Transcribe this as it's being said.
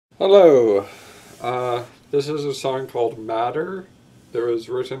Hello, this is a song called Matter. It was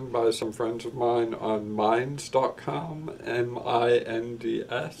written by some friends of mine on minds.com,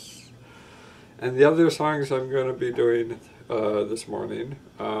 M-I-N-D-S. And the other songs I'm going to be doing this morning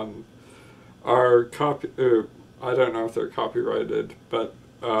are I don't know if they're copyrighted, but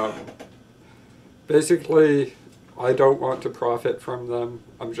basically I don't want to profit from them.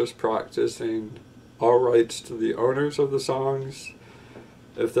 I'm just practicing all rights to the owners of the songs.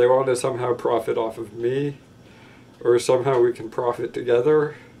 If they want to somehow profit off of me, or somehow we can profit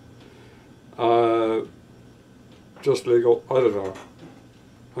together, just legal, I don't know.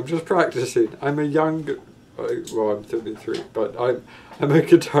 I'm just practicing. I'm a young, well, I'm 33, but I'm a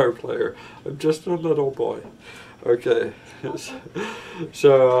guitar player. I'm just a little boy. Okay,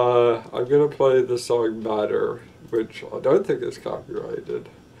 so I'm going to play the song Matter, which I don't think is copyrighted.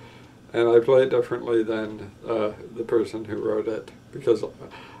 And I play it differently than the person who wrote it, because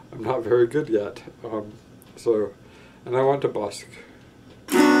I'm not very good yet. And I want to busk.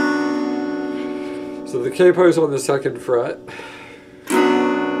 So the capo's on the 2nd fret.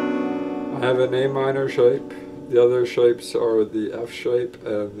 I have an A minor shape. The other shapes are the F shape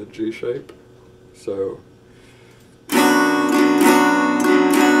and the G shape. So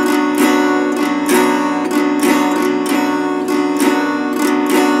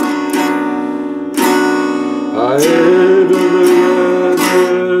I ate the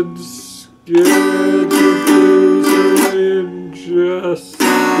redheads, scared to easily ingest the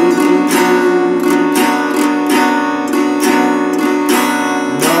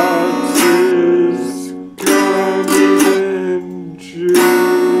Nazis coming in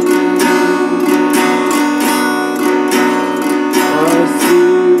June. I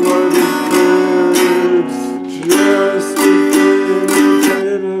see what is there, it's just a thing,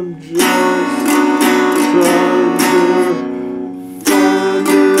 and I'm just trying to find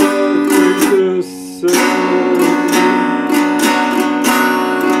the right thing to say.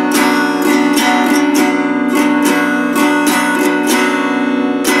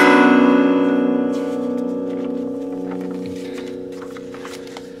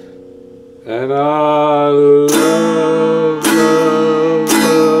 And I love,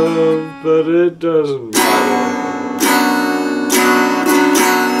 but it doesn't matter.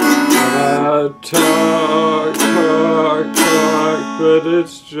 And I talk, but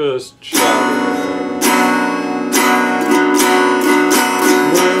it's just chatter.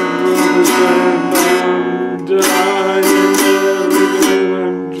 When I'm dying every day,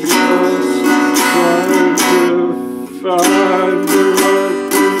 I'm just trying to find the right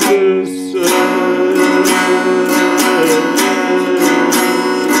thing to say.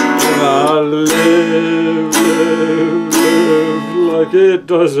 And I live like it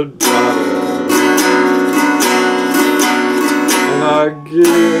doesn't matter. And I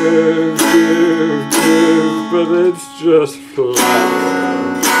give, but it's just flatter.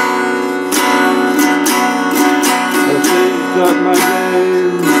 I think that my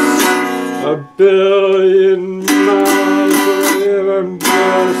name's a billion miles away, and I'm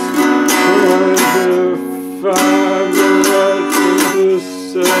just trying to find the right thing to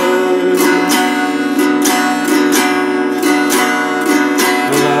say.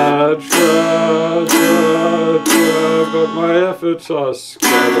 And I try, but my efforts are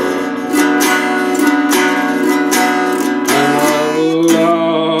scattered. And I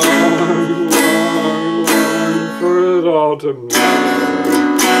long for it all to matter.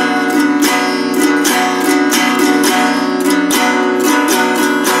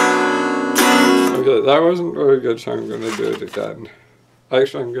 Okay, that wasn't very good, so I'm going to do it again.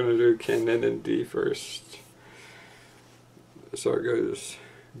 Actually, I'm going to do Canon and D first. So it goes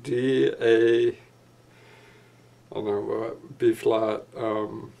D, A, I don't know what, B flat,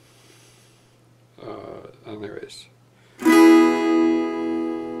 anyways.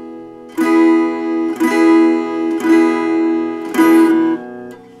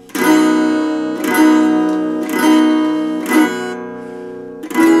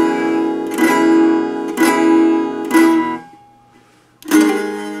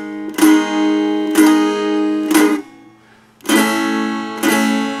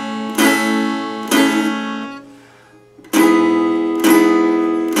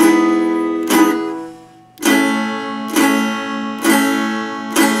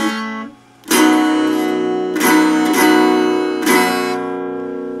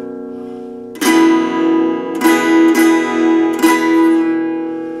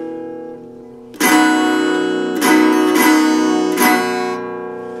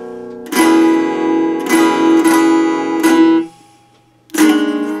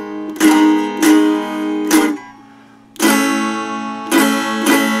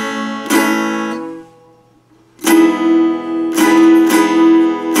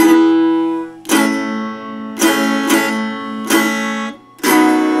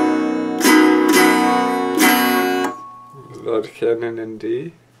 canon in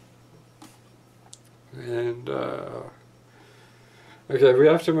D. And, okay, we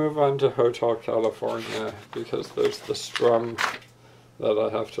have to move on to Hotel California, because there's the strum that I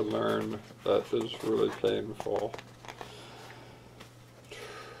have to learn that is really painful.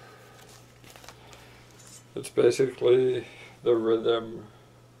 It's basically the rhythm.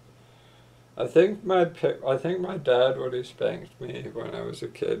 I think my dad, when he spanked me when I was a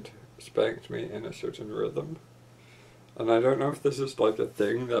kid, spanked me in a certain rhythm. And I don't know if this is like a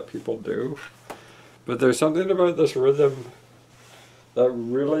thing that people do, but there's something about this rhythm that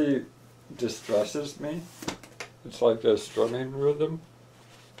really distresses me. It's like a strumming rhythm.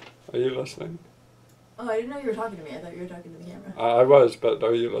 Are you listening? Oh, I didn't know you were talking to me. I thought you were talking to the camera. I was, but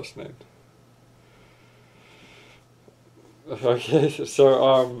are you listening? Okay,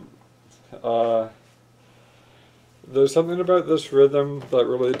 so, there's something about this rhythm that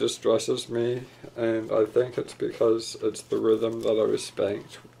really distresses me, and I think it's because it's the rhythm that I was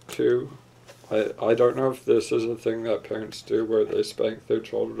spanked to. I don't know if this is a thing that parents do where they spank their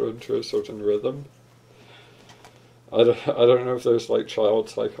children to a certain rhythm. I don't know if there's like child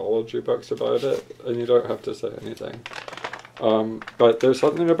psychology books about it, and you don't have to say anything. But there's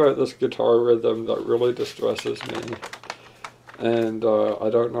something about this guitar rhythm that really distresses me, and I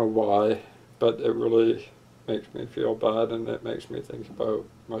don't know why, but it really makes me feel bad, and it makes me think about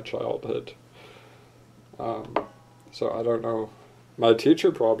my childhood. So I don't know. My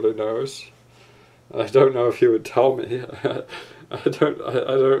teacher probably knows. I don't know if he would tell me. I don't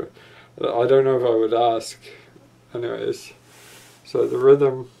know if I would ask. Anyways, so the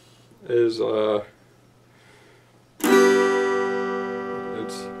rhythm is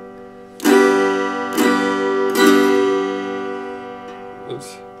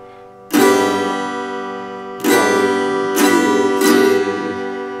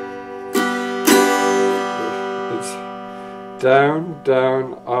it's down,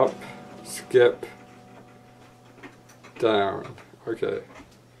 down, up, skip, down. Okay.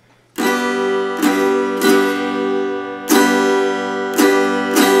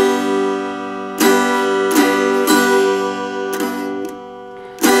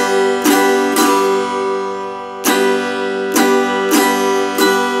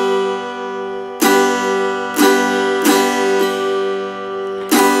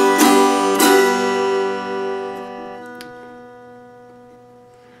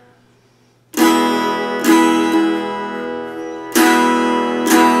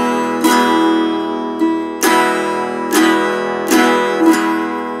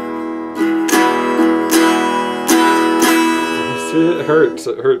 See, it hurts.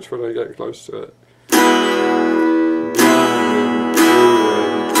 It hurts when I get close to it. 1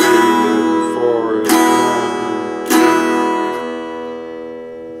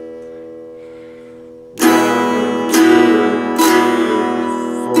 and 2 and 3 and 4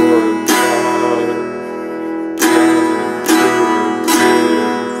 and 1 and 2 and 3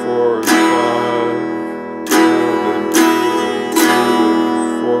 and 4 and 5. 1 and 2 and 3 and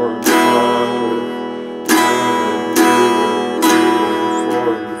 4 and 5. 1 and 2 and 3 and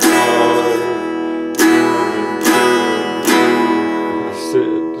 4 and 5.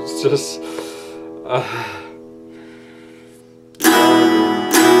 It's just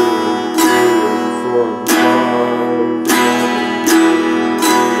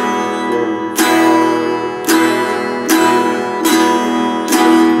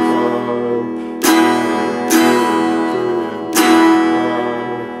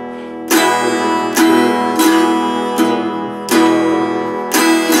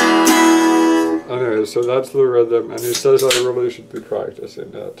anyway, so that's the rhythm, and he says I really should be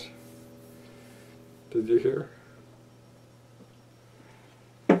practicing it. Did you hear?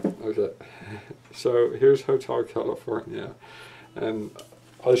 Okay, so here's Hotel California, and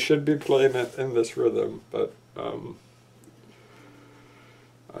I should be playing it in this rhythm, but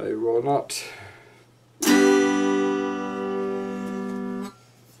I will not.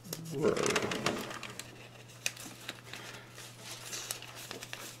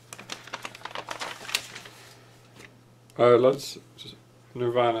 Let's just,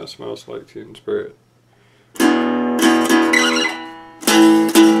 Nirvana Smells Like Teen Spirit.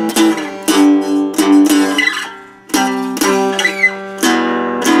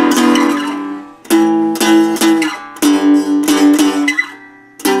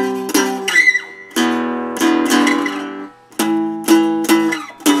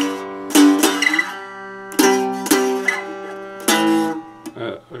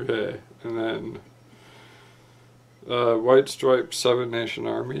 Okay, and then White Stripes, Seven Nation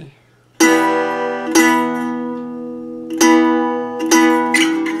Army.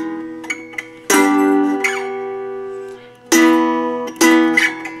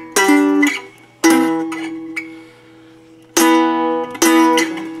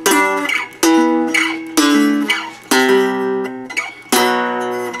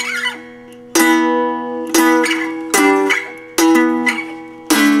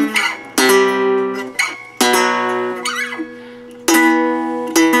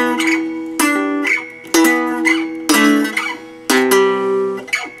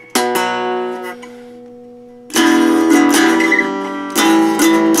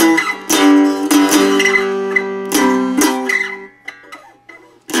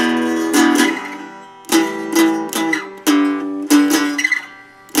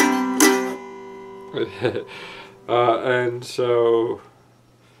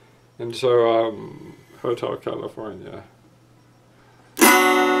 Hotel California.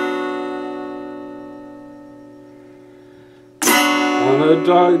 On a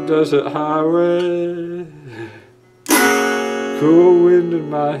dark desert highway, cool wind in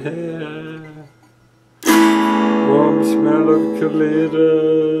my hair, warm smell of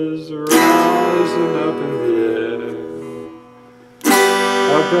colitas rising up in the air.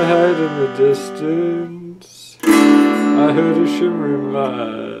 Up ahead in the distance, I heard a shimmering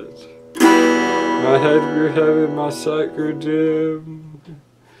light. My head grew heavy, my sight grew dim.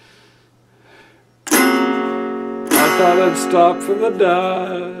 I thought I'd stop for the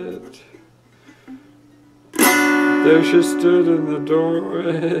night. There she stood in the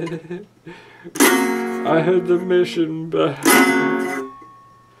doorway. I heard the mission bell.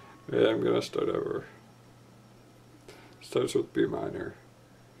 Yeah, I'm gonna start over. Starts with B minor.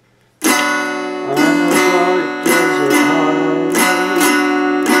 On a dark desert highway,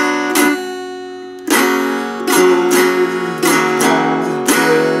 cool wind in my hair,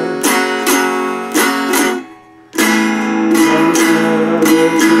 warm smell of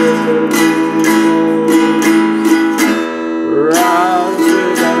colitas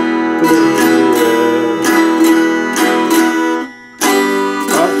rising up in the air.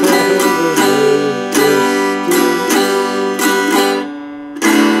 Up ahead in the distance,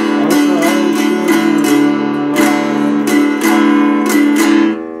 I saw a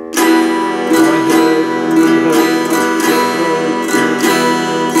shimmering light. My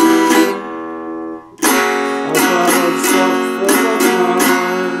head grew heavy, I thought I'd stop for the night.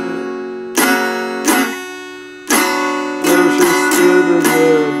 There she stood in the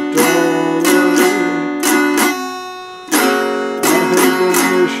doorway. I heard the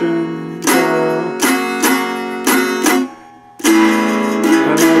mission bell,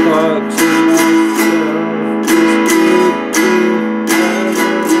 and I thought to myself, this could be heaven,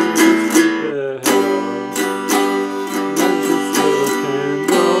 this could be hell. Then she lit a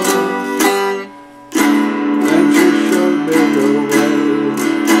candle, and she showed me the way.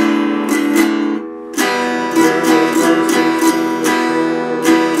 There were roses in the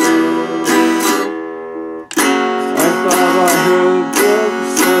corridor. I thought I heard them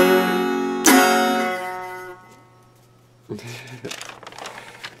say,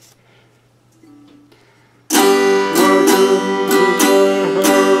 welcome to the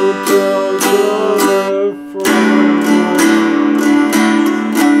Hotel California.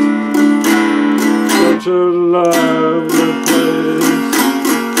 Such a lovely place.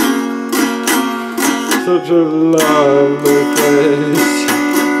 Such a lovely place.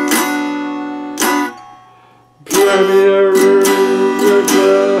 Plenty of room at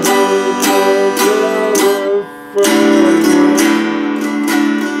the Hotel California.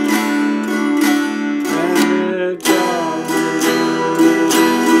 Anytime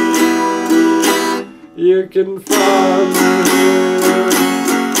you can find me here.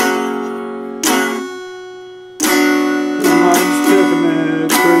 Mine's Tiffany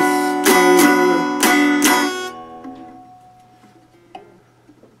Twister.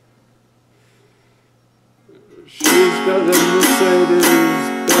 She's got a Mercedes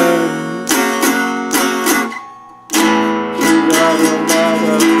Benz. She got a lot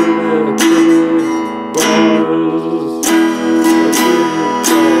of pretty boys. But she calls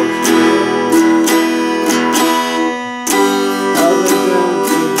them. How they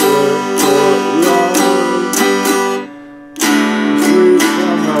dance in the courtyard. Sweet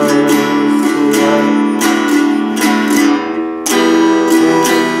summer's sweat.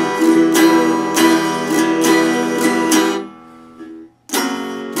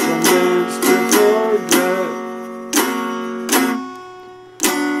 Some days to forget.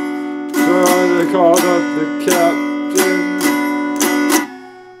 So they called up the captain.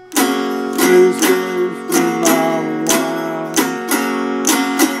 Please give me my wine.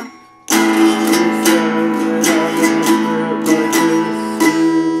 He said they haven't heard like this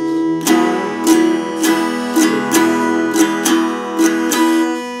since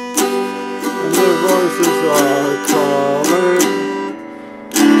 1969. And their voices are calling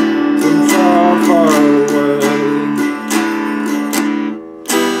from far, far away.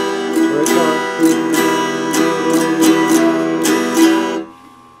 Wake up in the middle of the night,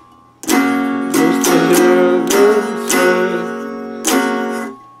 just to hear them say,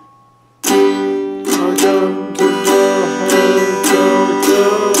 welcome to the Hotel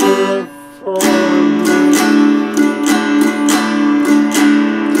California.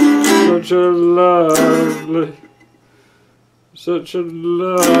 Such a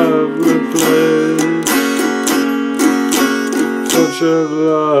lovely place. Such a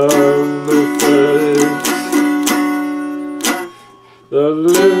lovely place. They're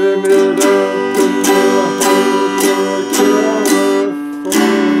living it up in the Hotel California.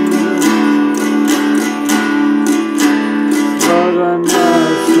 What a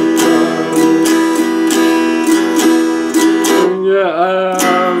nice surprise in your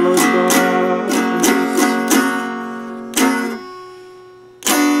alibis.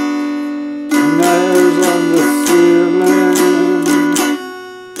 Nails on the ceiling,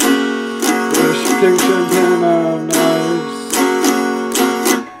 fresh pink champagne on ice.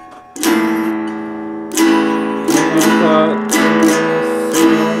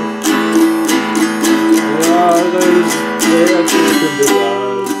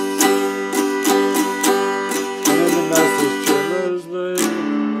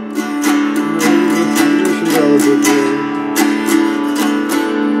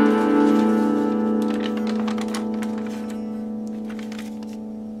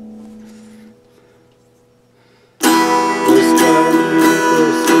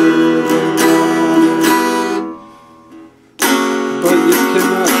 But you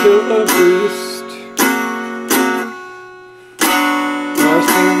cannot kill the beast. Last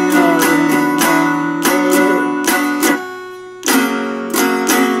thing I remember,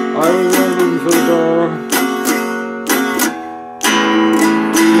 I was running for the door.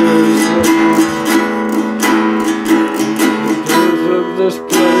 Because of this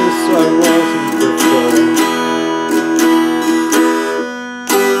place I wasn't before.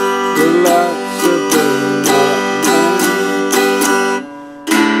 The lights have been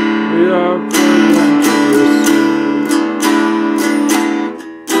we are going to receive.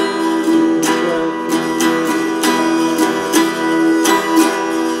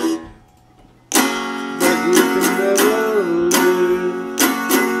 But you can never leave.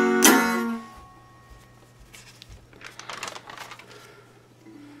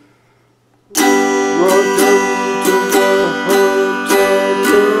 Welcome to the Hotel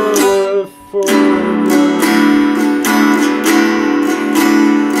California.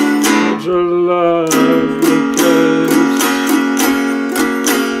 Such a lovely place.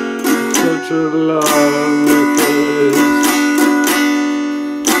 Such a lovely place.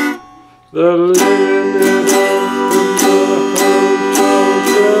 They're living it up in the Hotel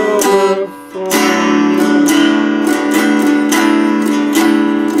California.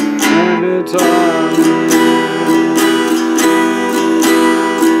 Anytime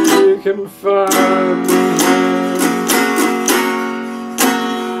you can find me.